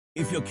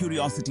If your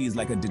curiosity is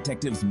like a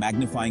detective's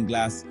magnifying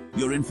glass,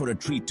 you're in for a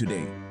treat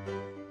today.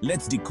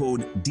 Let's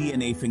decode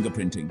DNA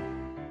fingerprinting.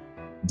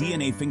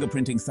 DNA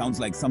fingerprinting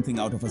sounds like something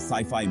out of a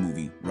sci-fi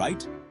movie,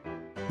 right?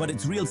 But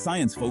it's real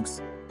science,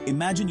 folks.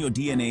 Imagine your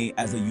DNA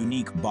as a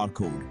unique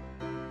barcode.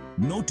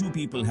 No two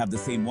people have the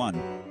same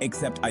one,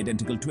 except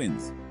identical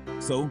twins.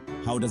 So,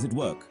 how does it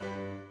work?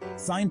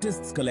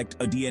 Scientists collect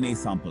a DNA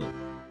sample.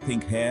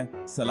 Think hair,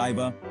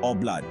 saliva, or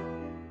blood.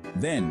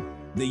 Then,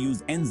 they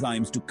use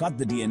enzymes to cut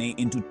the DNA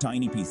into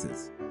tiny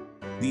pieces.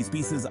 These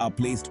pieces are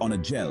placed on a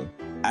gel,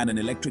 and an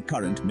electric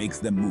current makes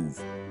them move.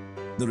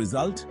 The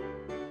result?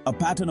 A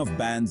pattern of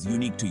bands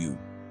unique to you,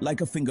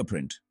 like a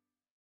fingerprint.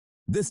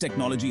 This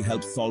technology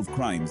helps solve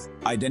crimes,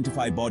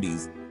 identify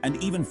bodies,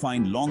 and even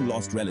find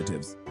long-lost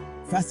relatives.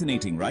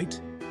 Fascinating, right?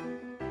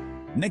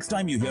 Next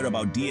time you hear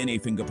about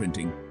DNA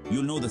fingerprinting,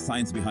 you'll know the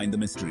science behind the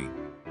mystery.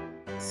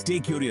 Stay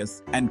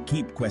curious and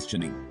keep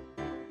questioning.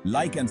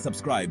 Like and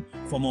subscribe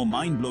for more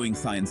mind-blowing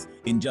science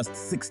in just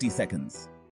 60 seconds.